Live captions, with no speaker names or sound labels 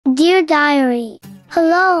Dear Diary.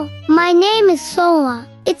 Hello, my name is Sola.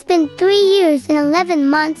 It's been 3 years and 11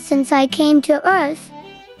 months since I came to Earth.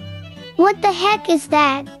 What the heck is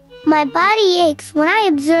that? My body aches when I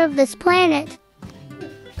observe this planet.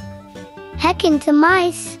 Heckin' to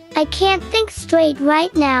mice, I can't think straight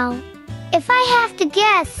right now. If I have to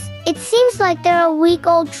guess, it seems like there are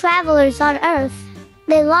week-old travelers on Earth.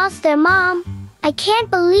 They lost their mom. I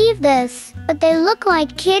can't believe this, but they look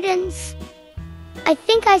like kittens. I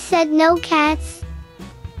think I said no cats.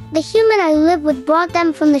 The human I live with brought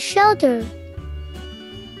them from the shelter.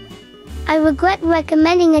 I regret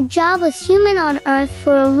recommending a jobless human on Earth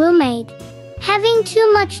for a roommate. Having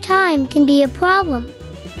too much time can be a problem.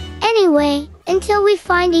 Anyway, until we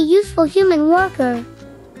find a useful human worker,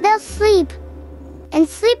 they'll sleep, and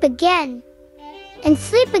sleep again, and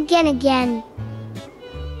sleep again.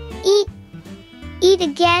 Eat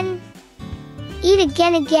again, eat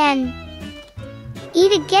again.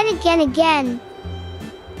 Eat again.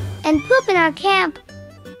 And poop in our camp.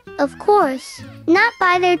 Of course, not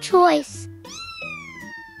by their choice.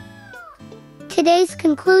 Today's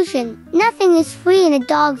conclusion: nothing is free in a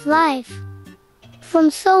dog's life.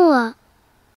 From Sola.